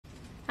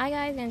Hi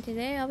guys, and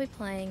today I'll be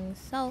playing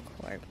Cell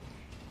Corp,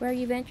 where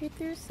you venture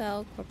through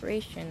Cell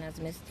Corporation as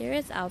a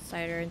mysterious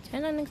outsider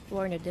intent on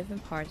exploring the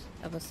different parts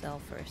of a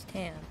cell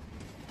firsthand.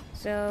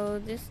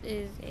 So this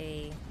is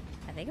I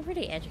think a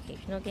pretty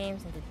educational game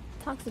since it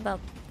talks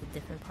about the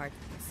different parts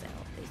of the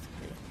cell,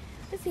 basically.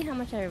 Let's see how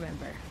much I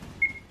remember.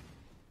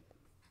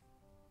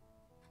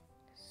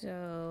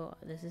 So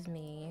this is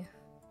me.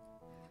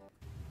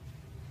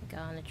 I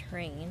got on a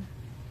train.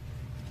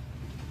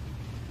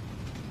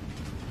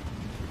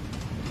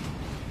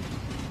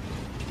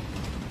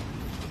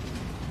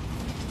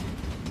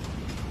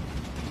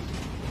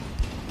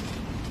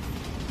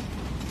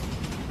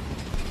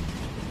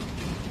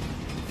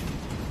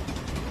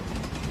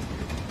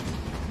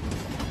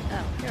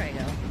 Here I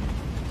go.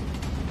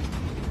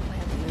 I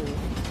have to move.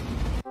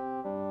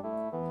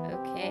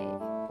 Okay.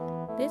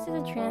 This is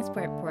a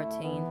transport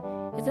protein.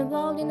 It's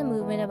involved in the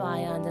movement of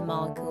ions and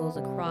molecules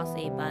across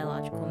a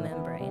biological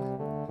membrane.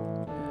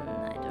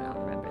 I do not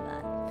remember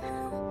that.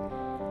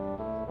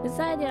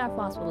 Beside it are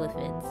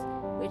phospholipids,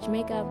 which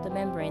make up the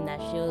membrane that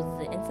shields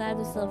the inside of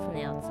the cell from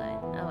the outside.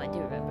 Oh, I do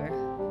remember.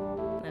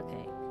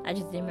 Okay. I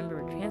just didn't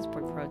remember what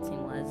transport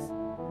protein was.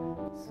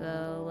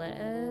 So let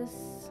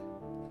us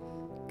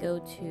go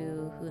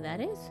to who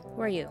that is.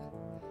 Who are you?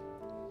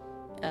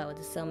 Oh,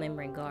 the cell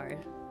membrane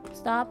guard.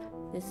 Stop.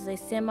 This is a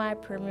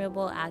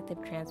semi-permeable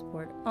active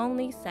transport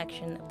only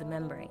section of the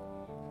membrane.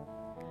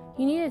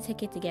 You need a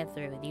ticket to get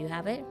through. Do you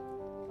have it?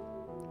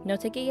 No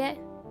ticket yet?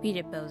 Beat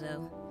it,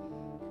 bozo.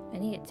 I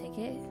need a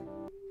ticket.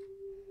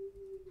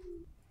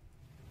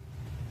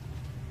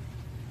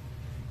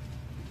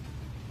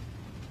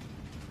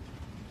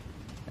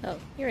 Oh,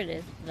 here it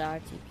is, the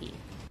RTP.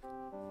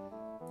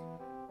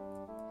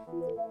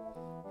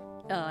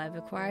 Oh, I've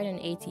acquired an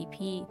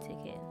ATP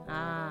ticket.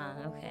 Ah,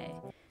 okay.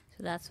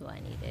 So that's what I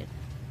needed.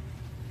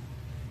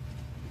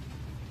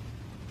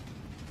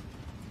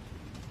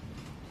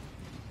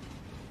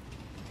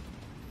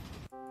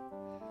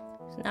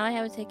 So now I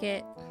have a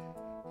ticket.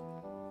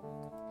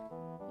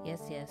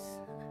 Yes.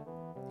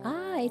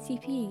 Ah,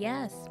 ATP,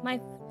 yes. My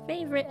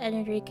favorite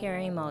energy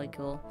carrying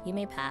molecule. You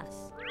may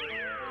pass.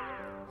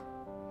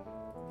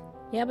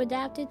 You have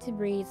adapted to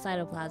breed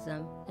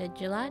cytoplasm, the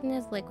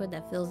gelatinous liquid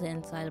that fills the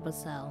inside of a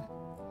cell.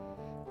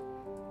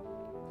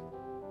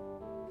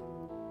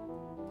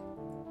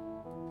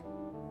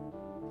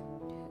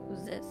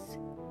 Who's this?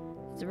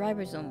 It's a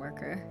ribosome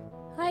worker.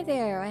 Hi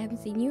there, I haven't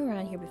seen you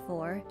around here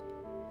before.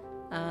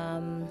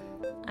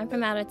 I'm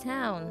from out of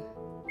town.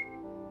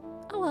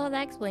 Oh well,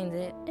 that explains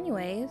it.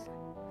 Anyways,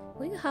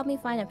 will you help me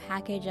find a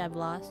package I've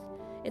lost?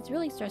 It's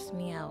really stressing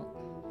me out.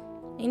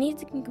 It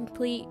needs to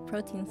complete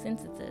protein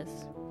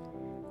synthesis.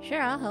 Sure,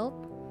 I'll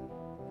help.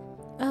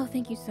 Oh,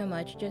 thank you so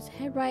much. Just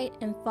head right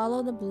and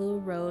follow the blue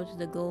road to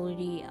the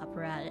Golgi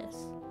apparatus.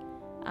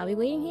 I'll be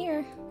waiting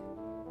here.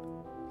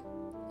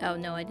 Oh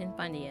no, I didn't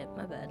find it yet.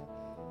 My bad.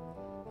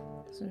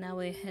 So now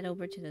we head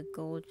over to the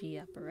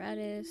Golgi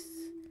apparatus.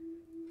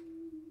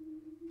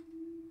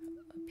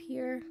 Up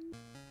here.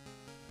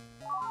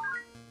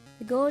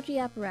 The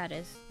Golgi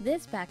apparatus.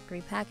 This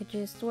factory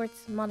packages,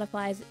 sorts,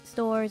 modifies,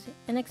 stores,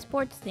 and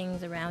exports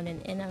things around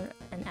and in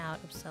and out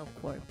of Cell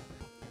Corp.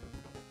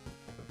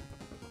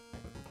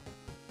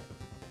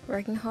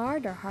 Working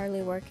hard or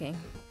hardly working?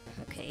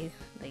 Okay,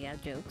 they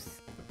got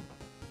jokes.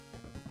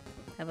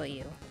 How about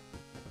you?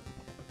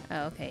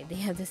 Oh, okay, they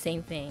have the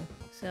same thing.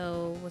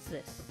 So, what's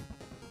this?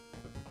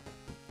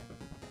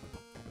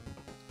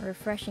 A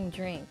refreshing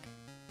drink.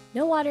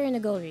 No water in the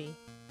Golgi.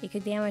 It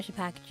could damage the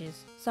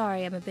packages.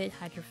 Sorry, I'm a bit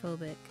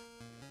hydrophobic.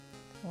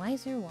 Why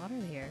is there water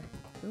there?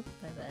 Oop,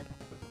 my bad.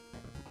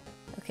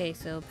 Okay,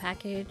 so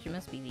package, it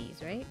must be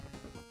these, right?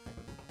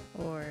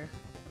 Or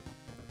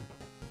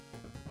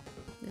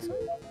this one?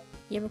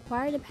 You have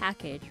acquired a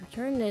package.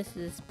 Return this to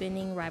the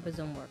spinning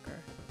ribosome worker.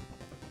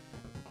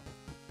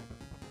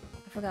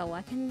 I forgot,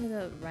 why can't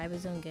the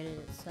ribosome get it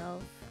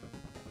itself?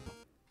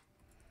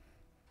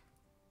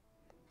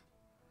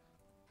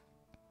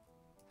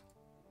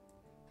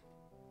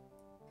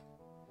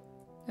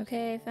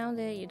 Okay, I found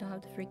it. You don't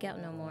have to freak out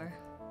no more.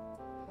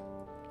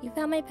 You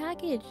found my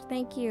package.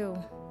 Thank you.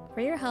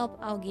 For your help,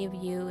 I'll give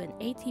you an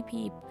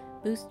ATP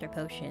booster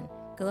potion.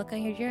 Good luck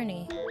on your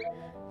journey.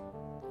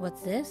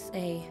 What's this?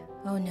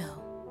 Oh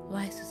no,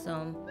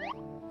 lysosome.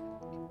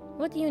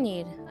 What do you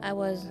need?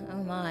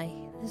 Oh my,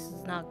 this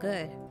is not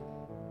good.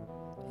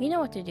 You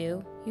know what to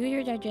do. Use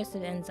your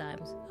digestive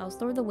enzymes. I'll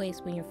store the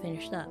waste when you're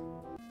finished up.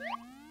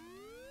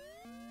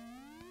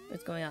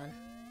 What's going on?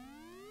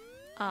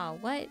 Aw,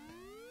 what?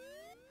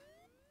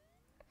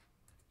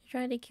 You're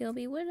trying to kill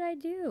me? What did I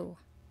do?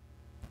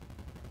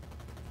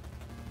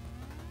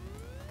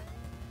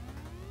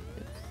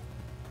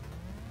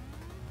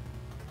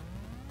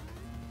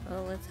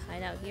 Well, let's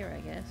hide out here,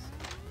 I guess.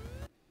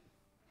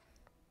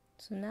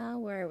 So now,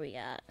 where are we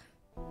at?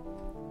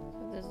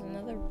 So there's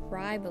another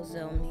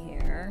ribosome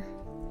here.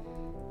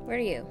 Where are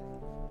you?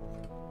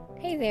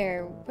 Hey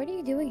there, what are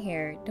you doing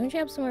here? Don't you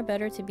have somewhere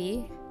better to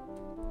be?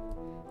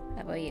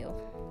 How about you?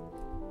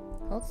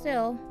 Hold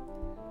still.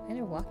 Why are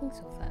they walking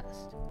so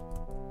fast?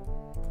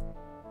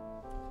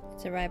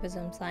 It's a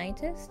ribosome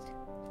scientist.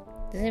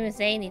 Doesn't even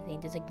say anything,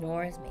 just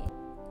ignores me.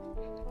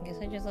 I guess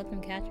I just let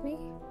them catch me?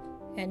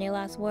 Any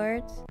last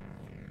words?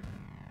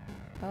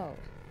 Oh.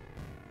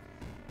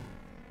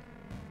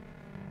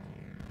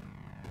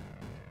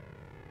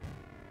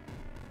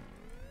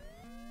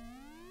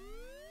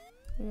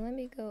 Let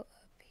me go up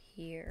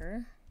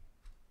here.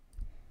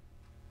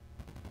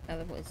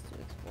 Other place to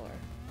explore.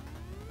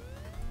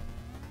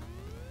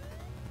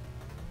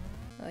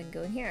 Oh, I can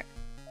go in here.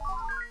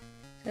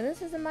 So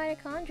this is the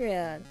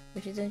mitochondria,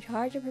 which is in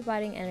charge of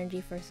providing energy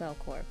for Cell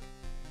Corp,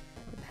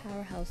 the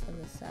powerhouse of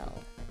the cell.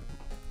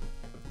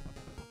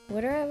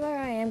 Whatever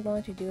I am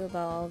going to do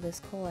about all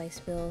this coal I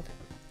spilled,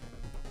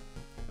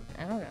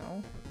 I don't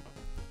know.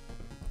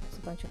 There's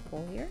a bunch of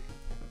coal here.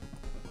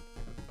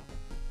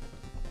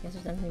 Guess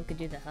there's nothing we could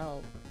do to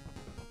help.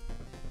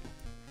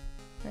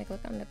 Can I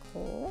click on the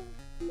coal?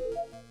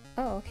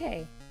 Oh,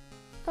 okay.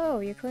 Oh,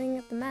 you're cleaning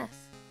up the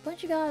mess.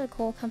 Once you got out of the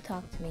coal, come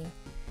talk to me.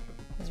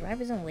 Is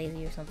ribosome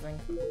lazy or something?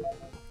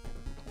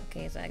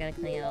 Okay, so I gotta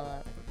clean it all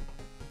up.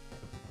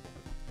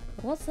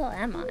 But what cell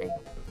am I?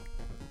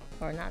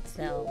 Or not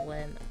cell,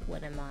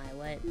 what am I?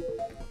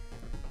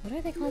 What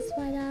are they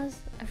classified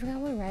as? I forgot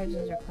what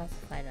ribosomes are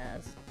classified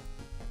as.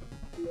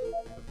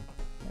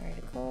 Alright,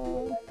 a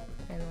coal.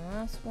 And the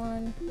last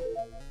one.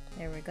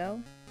 There we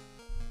go.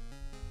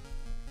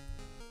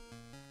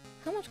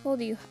 How much coal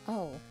do you...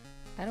 Oh,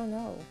 I don't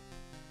know.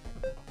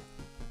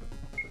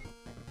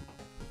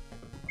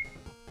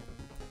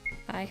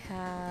 I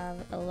have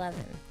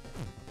 11.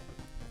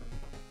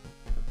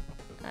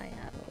 I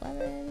have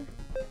 11.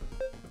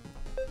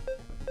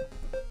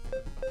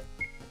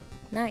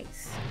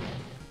 Nice.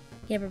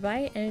 Yeah,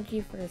 provide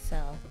energy for the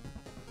cell.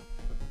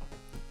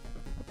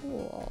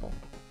 Cool.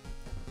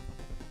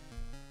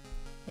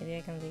 Maybe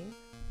I can leave?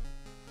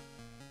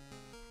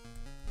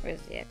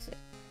 Where's the exit?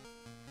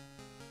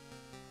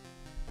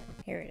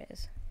 Here it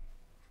is.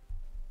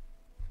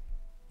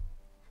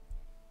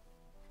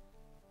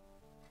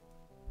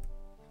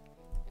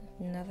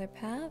 Another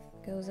path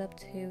goes up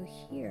to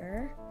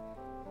here.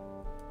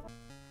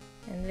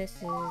 And this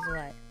is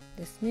what?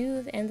 The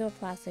smooth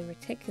endoplasmic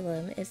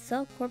reticulum is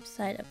Cell Corp's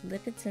site of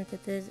lipid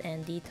synthesis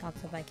and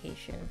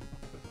detoxification.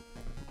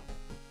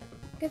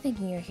 Good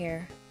thinking you're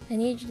here. I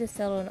need you to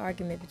settle an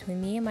argument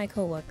between me and my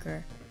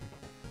coworker.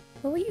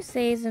 What would you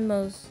say is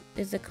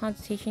the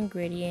concentration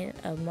gradient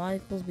of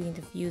molecules being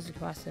diffused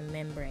across the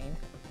membrane?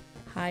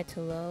 High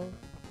to low?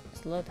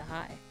 It's low to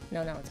high.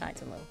 No, it's high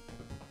to low.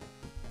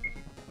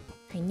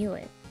 I knew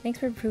it. Thanks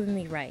for proving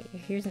me right.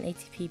 Here's an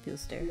ATP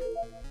booster.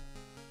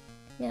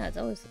 Yeah, it's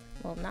always,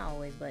 well, not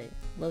always, but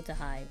low to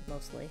high,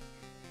 mostly.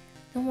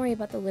 Don't worry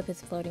about the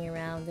lipids floating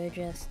around. They're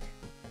just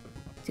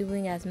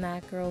doing as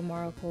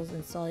macromolecules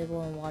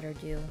insoluble in water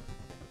do.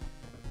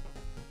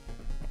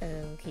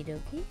 Okie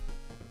dokie.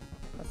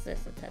 What's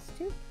this, a test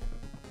tube?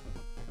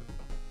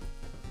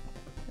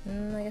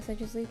 I guess I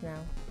just leave now.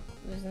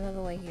 There's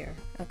another way here.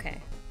 Okay.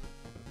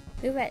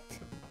 Move it!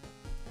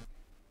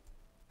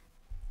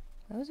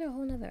 Why was there a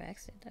whole nother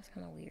exit? That's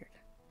kind of weird.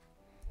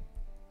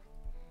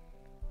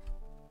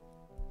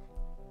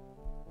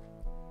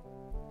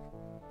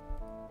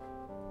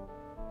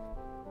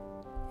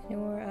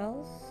 Anywhere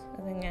else?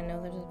 I think I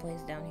know there's a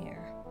place down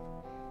here.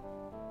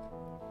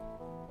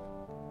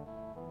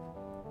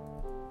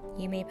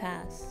 You may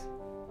pass.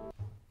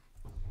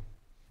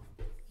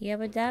 You have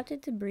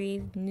adapted to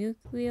breathe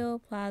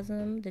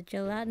nucleoplasm, the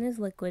gelatinous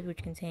liquid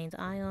which contains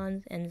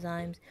ions,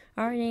 enzymes,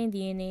 RNA,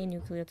 DNA,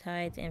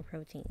 nucleotides, and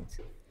proteins.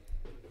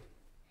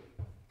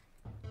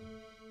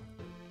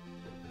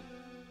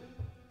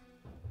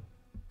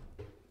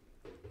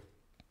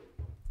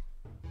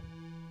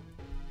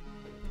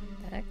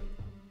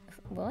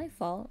 Will I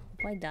fall?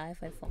 Will I die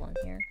if I fall in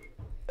here?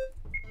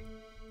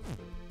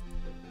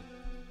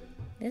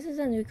 This is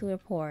a nuclear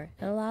pore.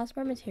 It allows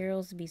for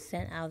materials to be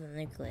sent out of the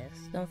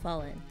nucleus. Don't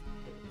fall in.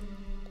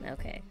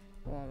 Okay,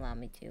 it won't allow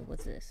me to.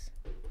 What's this?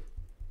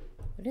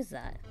 What is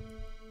that?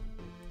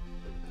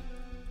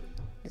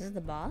 This is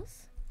the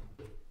boss?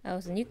 Oh,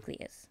 it's a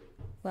nucleus.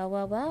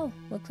 Well.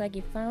 Looks like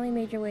you finally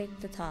made your way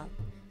to the top.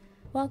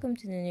 Welcome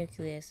to the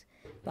nucleus.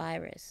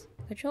 Virus.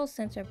 Control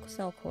center of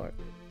Cell Corp.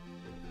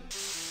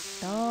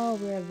 Oh,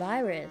 we're a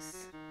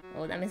virus.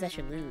 Oh, that means I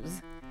should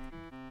lose.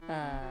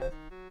 Try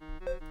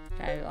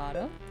to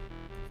auto.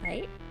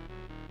 Fight.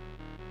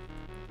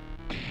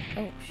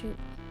 Oh, shoot.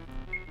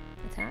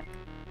 Attack.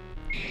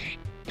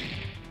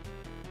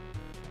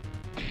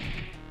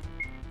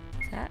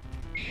 Attack.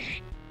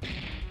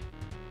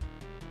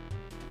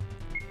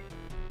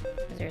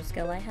 Is there a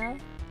skill I have?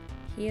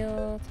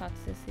 Heal,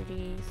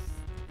 toxicities,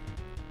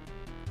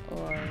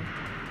 or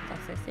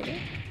toxicity?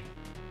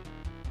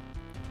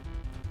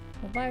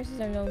 Well, viruses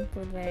are known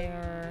for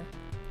their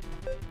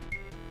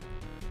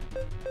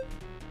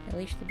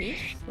unleash the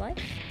beast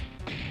life.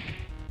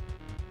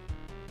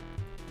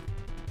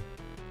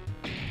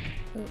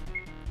 Ooh.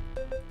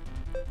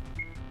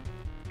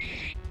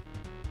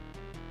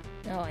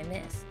 No, I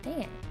missed. Dang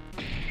it.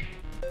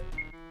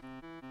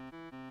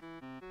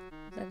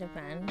 Does that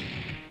defend?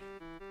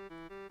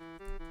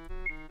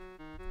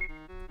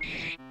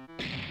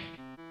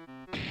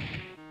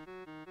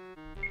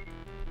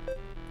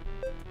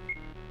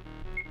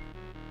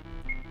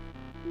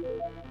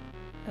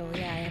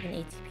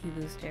 TP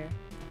booster.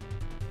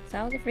 So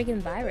that was a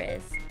freaking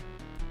virus.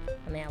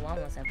 I mean, I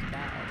almost have to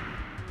die.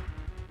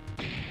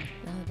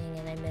 Oh, dang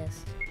it, I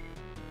missed.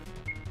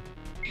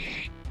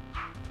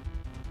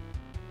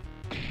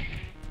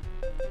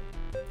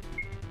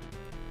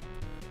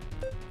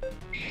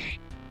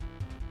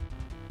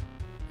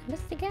 I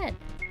missed again.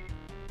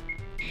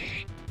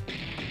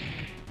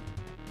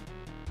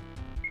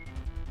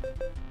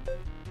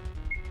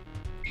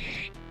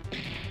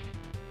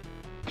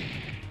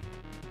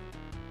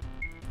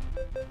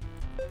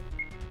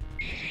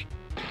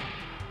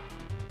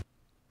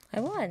 I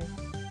won!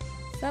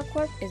 Cell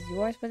Corp is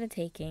yours for the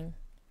taking.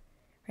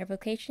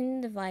 Replication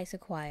device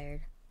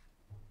acquired.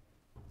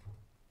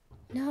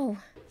 No!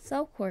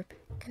 Cell Corp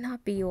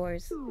cannot be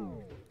yours.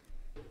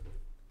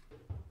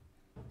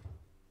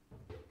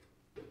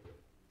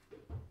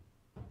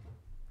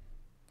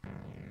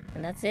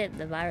 And that's it,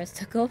 the virus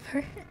took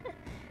over.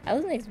 I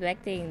wasn't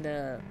expecting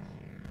the,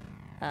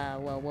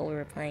 well, what we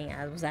were playing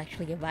as was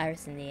actually a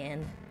virus in the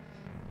end.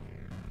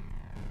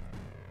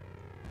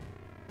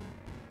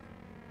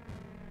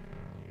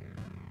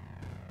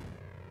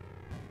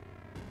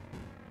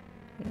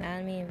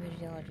 Anatomy and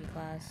physiology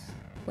class.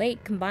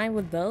 Wait, combined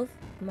with both?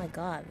 Oh my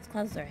god, these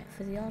classes are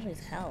physiology is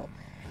hell.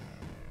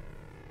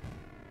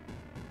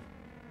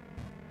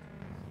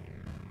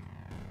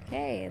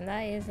 Okay, and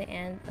that is the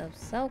end of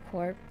Cell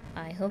Corp.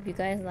 I hope you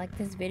guys liked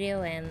this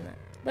video and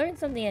learned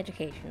something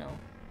educational.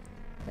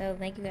 So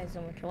thank you guys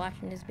so much for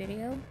watching this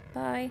video.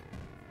 Bye!